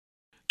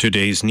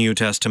Today's New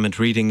Testament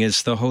reading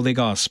is the Holy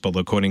Gospel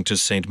according to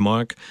St.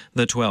 Mark,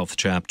 the 12th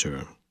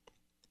chapter.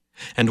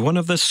 And one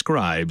of the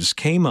scribes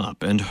came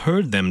up and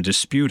heard them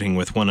disputing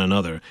with one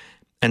another,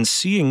 and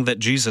seeing that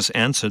Jesus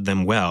answered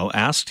them well,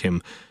 asked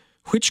him,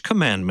 "Which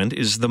commandment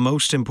is the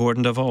most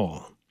important of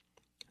all?"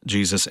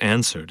 Jesus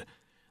answered,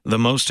 "The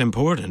most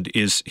important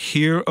is,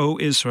 'Hear, O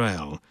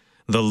Israel,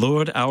 the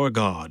Lord our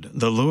God,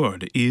 the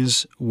Lord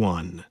is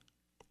one.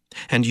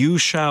 And you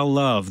shall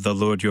love the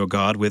Lord your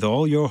God with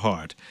all your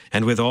heart,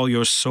 and with all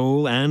your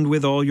soul, and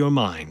with all your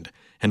mind,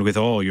 and with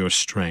all your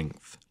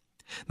strength.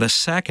 The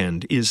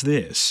second is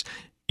this,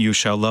 you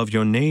shall love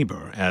your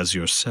neighbor as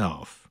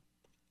yourself.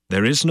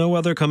 There is no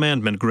other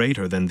commandment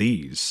greater than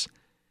these."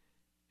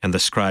 And the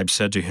scribe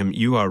said to him,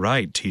 "You are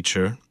right,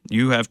 teacher.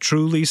 You have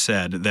truly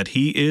said that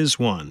he is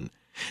one,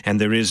 and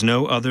there is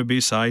no other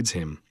besides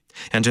him.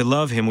 And to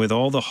love him with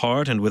all the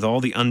heart and with all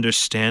the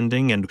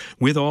understanding and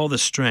with all the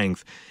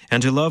strength,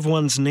 and to love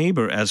one's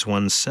neighbor as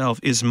oneself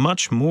is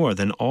much more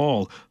than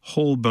all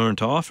whole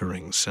burnt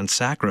offerings and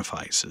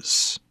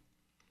sacrifices."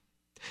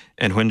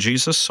 And when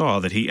Jesus saw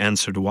that he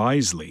answered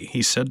wisely,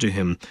 he said to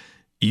him,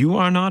 "You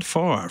are not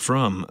far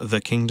from the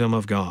kingdom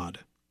of God."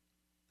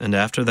 And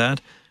after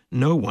that,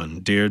 no one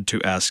dared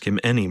to ask him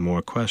any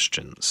more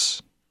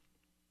questions.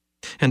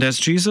 And as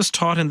Jesus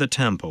taught in the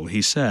temple,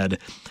 he said,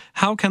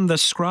 "How can the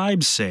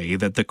scribes say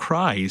that the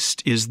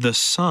Christ is the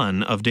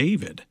son of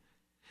David?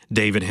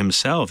 David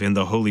himself in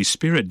the Holy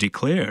Spirit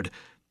declared,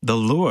 'The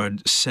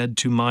Lord said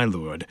to my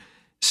Lord,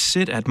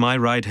 sit at my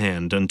right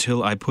hand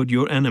until I put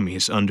your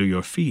enemies under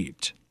your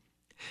feet.'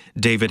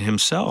 David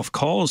himself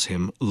calls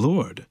him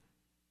Lord.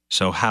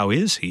 So how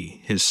is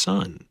he his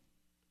son?"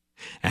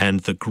 And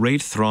the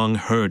great throng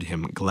heard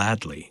him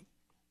gladly.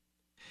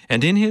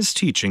 And in his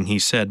teaching he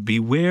said,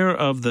 "Beware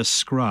of the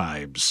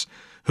scribes,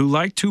 who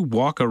like to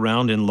walk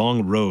around in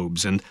long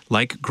robes and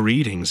like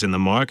greetings in the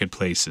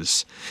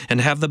marketplaces,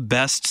 and have the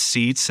best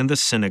seats in the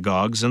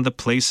synagogues and the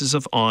places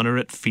of honor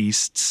at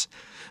feasts,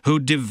 who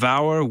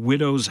devour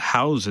widows'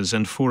 houses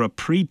and for a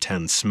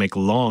pretense make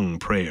long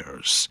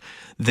prayers.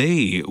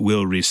 They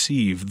will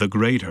receive the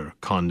greater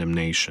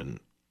condemnation."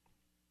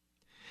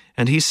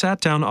 And he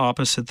sat down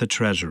opposite the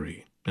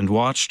treasury and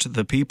watched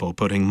the people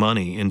putting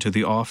money into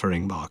the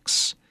offering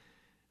box.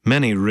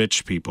 Many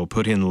rich people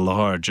put in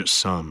large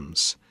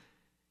sums,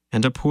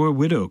 and a poor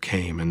widow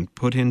came and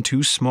put in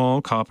 2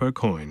 small copper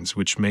coins,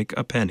 which make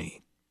a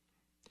penny.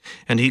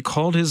 And he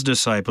called his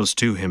disciples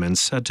to him and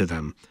said to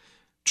them,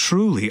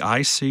 "Truly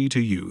I say to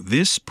you,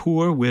 this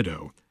poor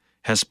widow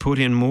has put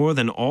in more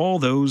than all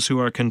those who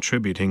are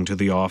contributing to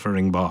the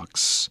offering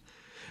box.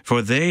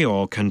 For they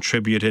all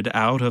contributed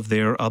out of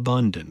their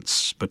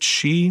abundance, but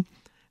she,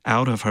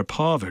 out of her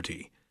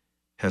poverty,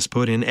 has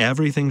put in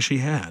everything she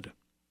had,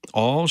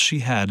 all she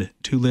had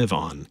to live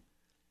on."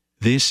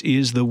 This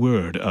is the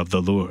word of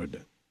the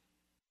Lord.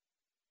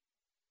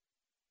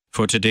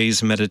 For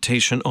today's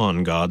meditation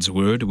on God's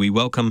Word, we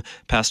welcome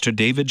Pastor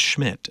David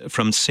Schmidt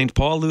from St.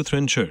 Paul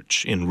Lutheran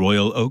Church in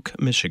Royal Oak,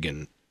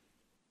 Michigan.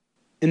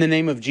 In the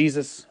name of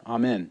Jesus,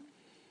 Amen.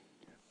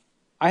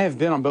 I have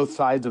been on both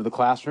sides of the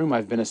classroom.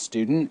 I've been a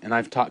student and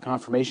I've taught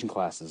confirmation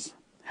classes.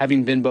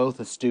 Having been both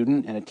a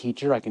student and a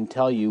teacher, I can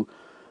tell you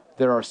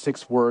there are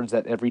 6 words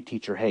that every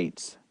teacher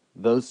hates.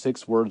 Those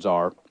 6 words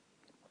are,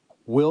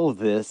 will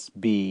this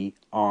be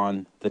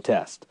on the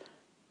test?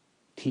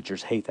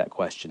 Teachers hate that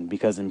question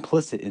because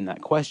implicit in that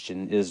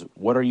question is,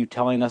 what are you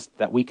telling us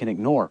that we can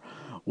ignore?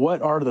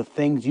 What are the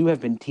things you have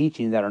been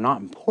teaching that are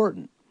not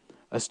important?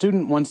 A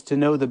student wants to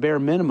know the bare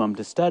minimum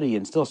to study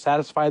and still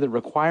satisfy the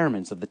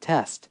requirements of the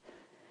test.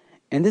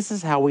 And this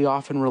is how we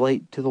often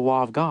relate to the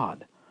law of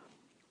God.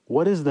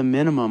 What is the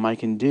minimum I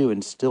can do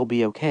and still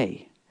be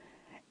okay?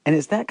 And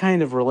it's that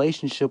kind of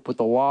relationship with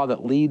the law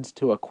that leads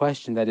to a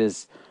question that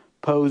is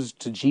posed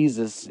to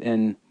Jesus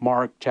in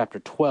Mark chapter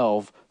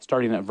 12,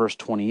 starting at verse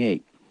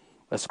 28.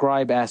 A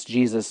scribe asked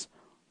Jesus,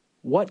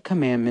 "What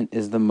commandment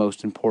is the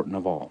most important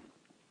of all?"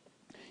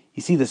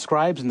 You see, the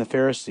scribes and the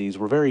Pharisees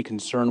were very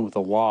concerned with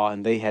the law,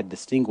 and they had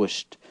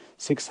distinguished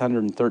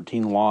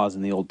 613 laws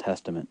in the Old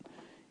Testament.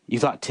 You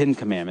thought 10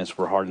 commandments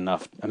were hard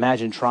enough.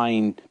 Imagine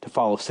trying to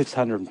follow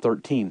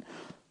 613.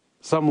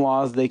 Some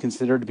laws they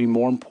considered to be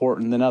more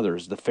important than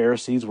others. The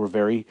Pharisees were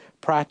very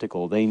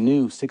practical. They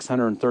knew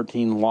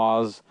 613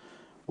 laws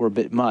were a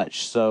bit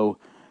much, so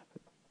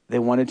they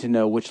wanted to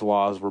know which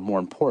laws were more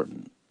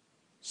important.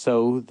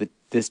 So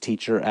this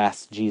teacher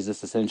asked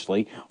Jesus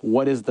essentially,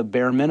 what is the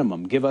bare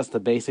minimum? Give us the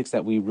basics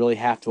that we really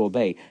have to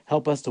obey.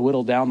 Help us to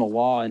whittle down the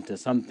law into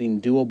something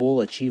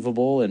doable,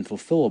 achievable, and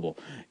fulfillable.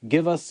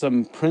 Give us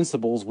some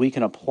principles we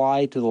can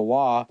apply to the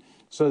law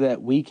so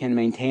that we can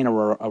maintain a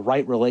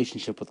right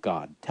relationship with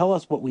God. Tell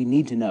us what we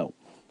need to know.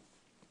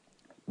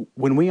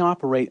 When we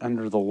operate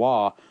under the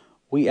law,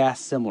 we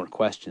ask similar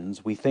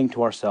questions. We think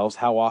to ourselves,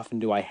 how often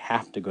do I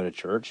have to go to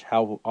church?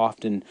 How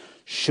often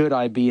should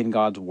I be in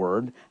God's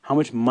Word? How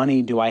much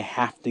money do I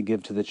have to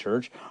give to the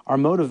church? Our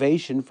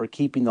motivation for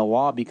keeping the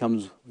law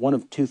becomes one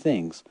of 2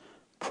 things,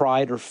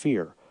 pride or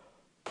fear.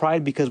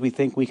 Pride because we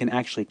think we can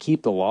actually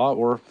keep the law,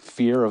 or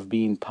fear of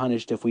being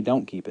punished if we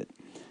don't keep it.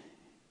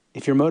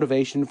 If your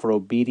motivation for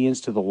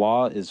obedience to the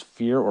law is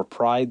fear or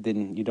pride,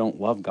 then you don't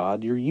love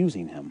God, you're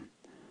using him.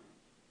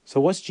 So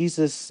what's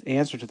Jesus'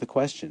 answer to the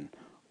question?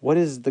 What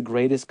is the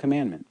greatest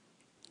commandment?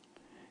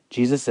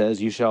 Jesus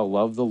says, you shall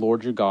love the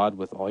Lord your God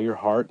with all your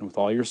heart and with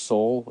all your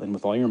soul and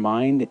with all your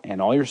mind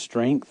and all your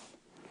strength.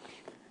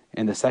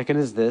 And the second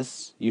is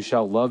this, you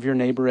shall love your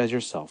neighbor as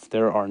yourself.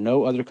 There are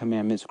no other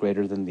commandments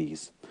greater than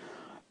these.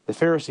 The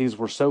Pharisees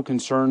were so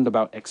concerned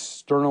about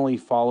externally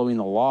following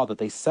the law that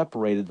they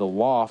separated the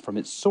law from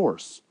its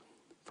source,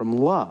 from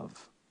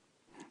love.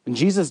 And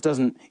Jesus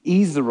doesn't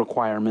ease the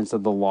requirements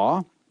of the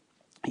law.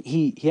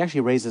 He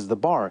actually raises the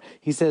bar.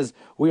 He says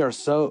we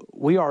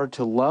are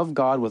to love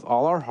God with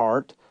all our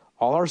heart,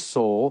 all our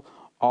soul,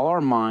 all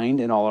our mind,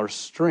 and all our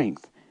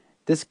strength.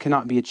 This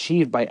cannot be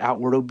achieved by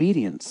outward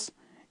obedience.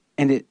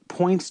 And it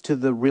points to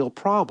the real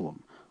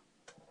problem.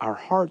 Our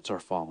hearts are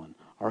fallen.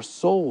 Our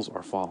souls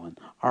are fallen.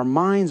 Our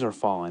minds are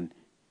fallen.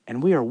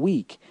 And we are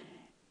weak.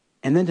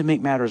 And then to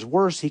make matters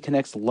worse, he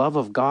connects love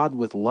of God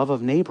with love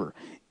of neighbor.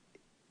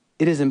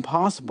 It is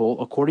impossible,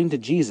 according to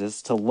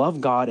Jesus, to love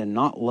God and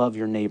not love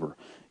your neighbor.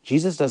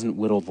 Jesus doesn't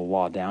whittle the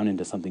law down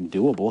into something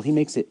doable. He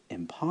makes it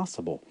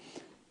impossible.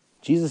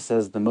 Jesus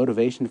says the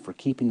motivation for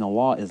keeping the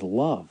law is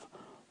love.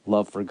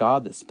 Love for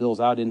God that spills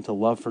out into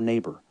love for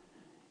neighbor.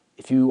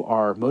 If you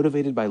are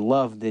motivated by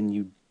love, then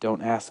you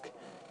don't ask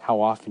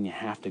how often you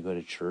have to go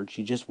to church.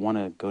 You just want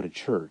to go to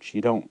church.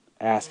 You don't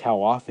ask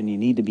how often you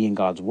need to be in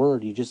God's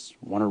Word. You just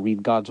want to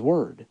read God's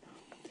Word.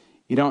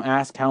 You don't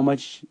ask how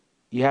much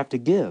you have to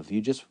give.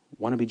 You just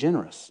want to be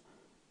generous.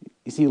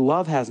 You see,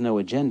 love has no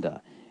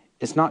agenda.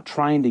 It's not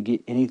trying to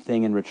get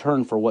anything in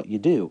return for what you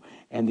do.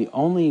 And the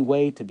only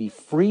way to be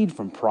freed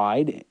from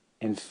pride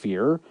and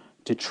fear,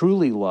 to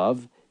truly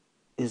love,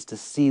 is to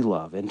see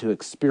love and to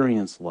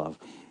experience love.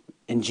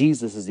 And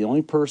Jesus is the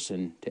only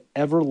person to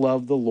ever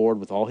love the Lord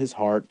with all his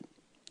heart,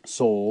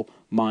 soul,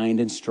 mind,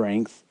 and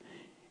strength.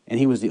 And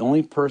he was the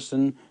only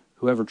person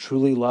who ever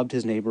truly loved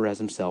his neighbor as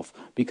himself.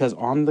 Because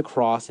on the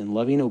cross, in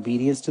loving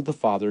obedience to the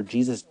Father,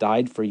 Jesus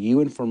died for you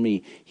and for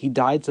me. He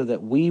died so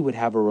that we would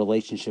have a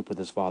relationship with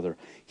his Father.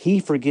 He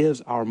forgives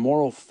our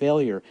moral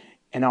failure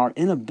and our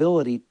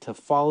inability to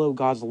follow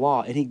God's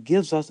law, and he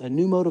gives us a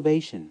new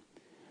motivation.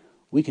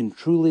 We can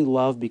truly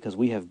love because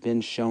we have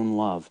been shown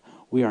love.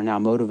 We are now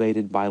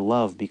motivated by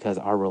love because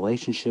our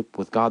relationship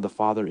with God the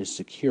Father is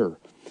secure.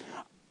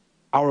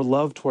 Our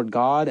love toward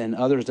God and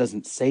others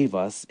doesn't save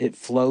us. It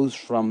flows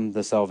from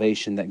the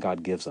salvation that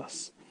God gives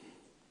us.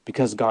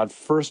 Because God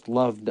first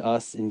loved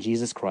us in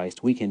Jesus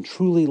Christ, we can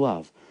truly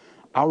love.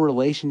 Our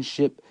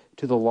relationship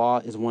to the law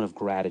is one of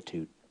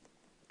gratitude.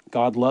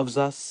 God loves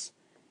us,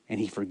 and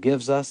he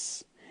forgives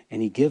us,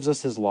 and he gives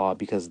us his law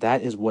because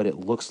that is what it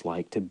looks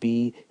like to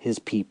be his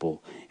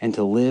people and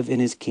to live in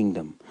his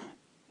kingdom.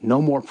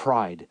 No more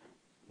pride,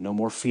 no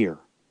more fear.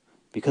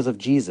 Because of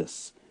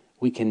Jesus,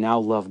 we can now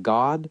love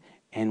God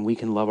and we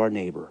can love our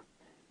neighbor.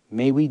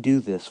 May we do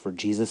this for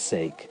Jesus'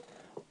 sake.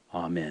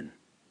 Amen.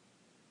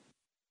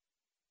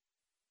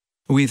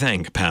 We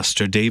thank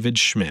Pastor David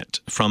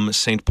Schmidt from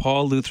St.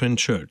 Paul Lutheran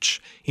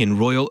Church in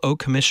Royal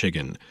Oak,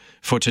 Michigan,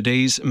 for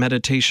today's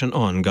meditation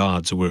on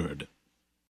God's Word.